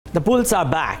The bulls are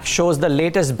back, shows the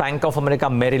latest Bank of America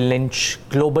Merill Lynch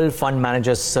Global Fund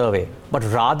Managers Survey. But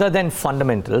rather than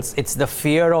fundamentals, it's the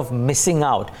fear of missing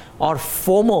out, or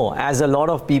FOMO, as a lot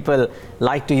of people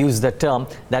like to use the term,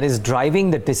 that is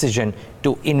driving the decision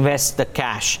to invest the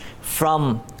cash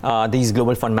from these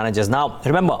global fund managers. Now,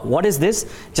 remember, what is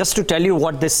this? Just to tell you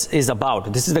what this is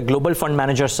about. This is the Global Fund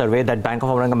Manager Survey that Bank of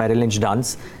America Merrill Lynch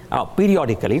does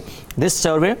periodically. This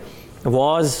survey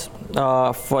was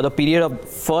for the period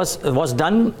of was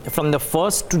done from the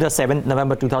 1st to the 7th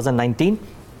November 2019.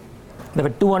 There were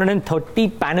 230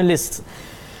 panelists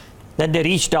that they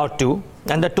reached out to,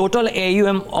 and the total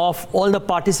AUM of all the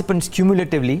participants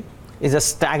cumulatively is a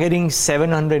staggering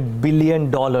 $700 billion.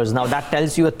 Now that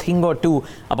tells you a thing or two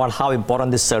about how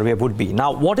important this survey would be.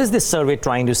 Now, what is this survey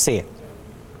trying to say?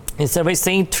 This survey is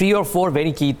saying 3 or 4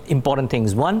 very key important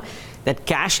things. One, that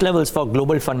cash levels for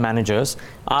global fund managers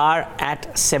are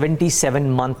at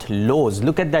 77-month lows.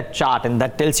 Look at that chart, and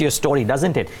that tells you a story,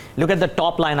 doesn't it? Look at the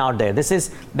top line out there. This is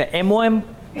the MOM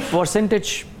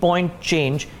percentage point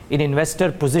change in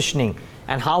investor positioning,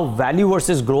 and how value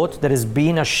versus growth, there has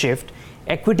been a shift.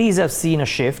 Equities have seen a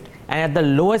shift, and at the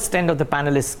lowest end of the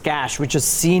panel is cash, which has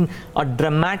seen a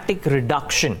dramatic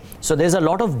reduction. So there's a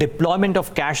lot of deployment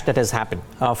of cash that has happened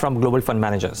from global fund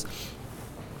managers.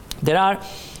 There are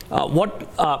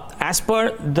as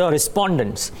per the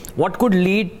respondents, what could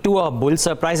lead to a bull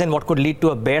surprise and what could lead to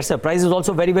a bear surprise is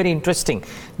also very, very interesting.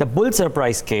 The bull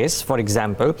surprise case, for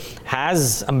example,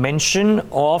 has a mention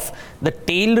of the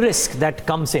tail risk that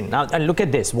comes in. Now, and look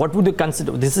at this. What would you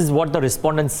consider? This is what the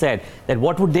respondents said, that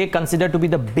what would they consider to be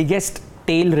the biggest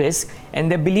tail risk, and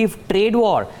they believe trade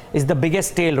war is the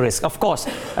biggest tail risk. Of course,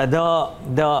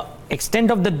 the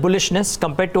extent of that bullishness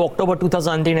compared to October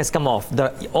 2019 has come off.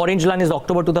 The orange line is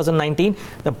October 2019,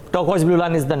 the turquoise blue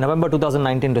line is the November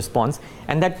 2019 response,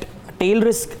 and that tail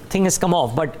risk thing has come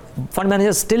off. But fund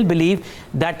managers still believe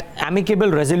that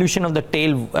amicable resolution of the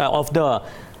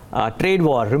trade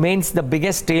war remains the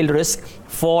biggest tail risk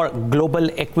for global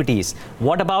equities.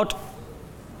 What about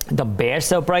the bear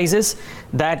surprises?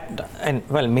 That, and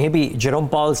well, maybe Jerome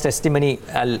Powell's testimony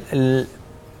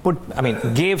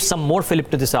gave some more fillip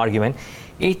to this argument.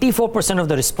 84% of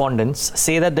the respondents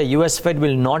say that the US Fed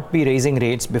will not be raising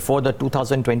rates before the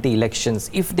 2020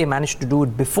 elections. If they manage to do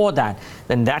it before that,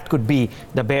 then that could be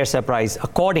the bear surprise,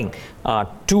 according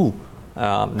to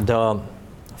the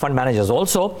fund managers.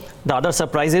 Also, the other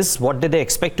surprise is, what did they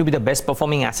expect to be the best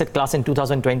performing asset class in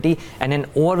 2020? And an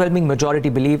overwhelming majority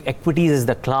believe equities is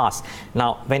the class.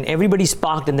 Now, when everybody's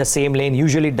parked in the same lane,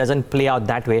 usually it doesn't play out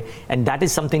that way, and that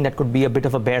is something that could be a bit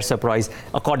of a bear surprise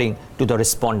according to the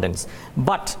respondents.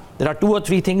 But there are 2 or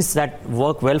 3 things that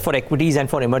work well for equities and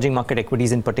for emerging market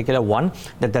equities in particular. One,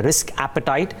 that the risk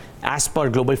appetite as per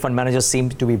global fund managers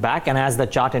seems to be back, and as the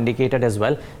chart indicated as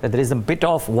well, that there is a bit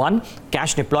of, 1,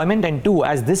 cash deployment, and 2,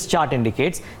 as this chart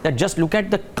indicates, that just look at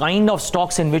the kind of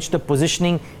stocks in which the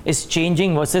positioning is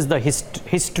changing versus the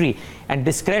history, and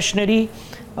discretionary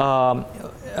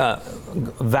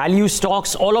value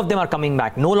stocks, all of them are coming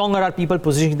back. No longer are people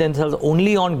positioning themselves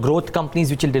only on growth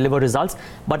companies which will deliver results,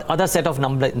 but other set of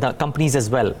companies as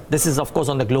well. This is, of course,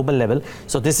 on the global level.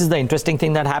 So this is the interesting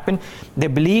thing that happened. They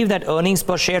believe that earnings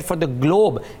per share for the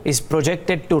globe is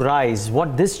projected to rise.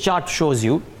 What this chart shows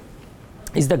you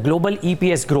is the global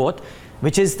EPS growth,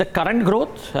 which is the current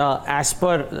growth as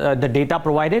per the data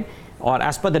provided, or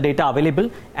as per the data available,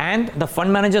 and the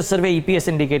fund manager survey EPS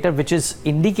indicator, which is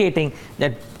indicating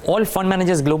that all fund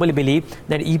managers globally believe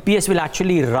that EPS will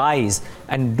actually rise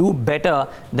and do better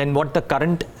than what the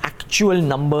current actual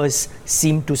numbers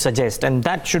seem to suggest. And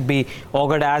that should be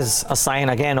augured as a sign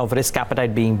again of risk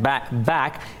appetite being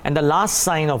back. And the last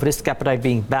sign of risk appetite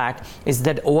being back is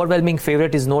that overwhelming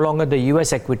favorite is no longer the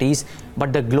US equities,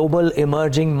 but the global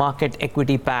emerging market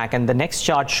equity pack. And the next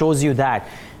chart shows you that.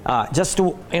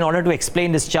 In order to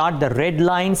explain this chart, the red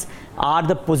lines are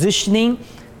the positioning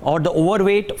or the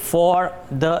overweight for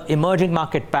the emerging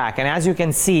market pack. And as you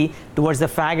can see towards the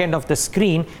fag end of the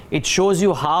screen, it shows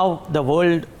you how the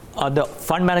world, the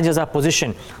fund managers are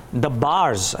positioned. The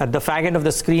bars at the fag end of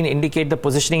the screen indicate the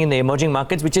positioning in the emerging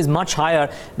markets, which is much higher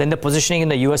than the positioning in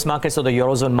the US markets or the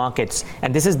Eurozone markets.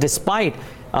 And this is despite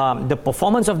the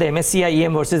performance of the MSCI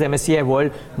EM versus MSCI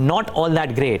World not all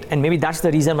that great. And maybe that's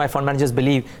the reason why fund managers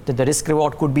believe that the risk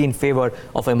reward could be in favor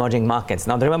of emerging markets.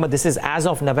 Now, remember, this is as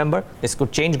of November. This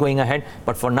could change going ahead.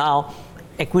 But for now,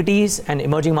 equities and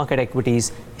emerging market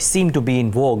equities seem to be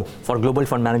in vogue for global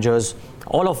fund managers,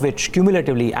 all of which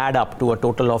cumulatively add up to a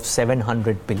total of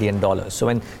 $700 billion. So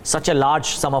when such a large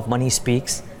sum of money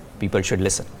speaks, people should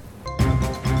listen.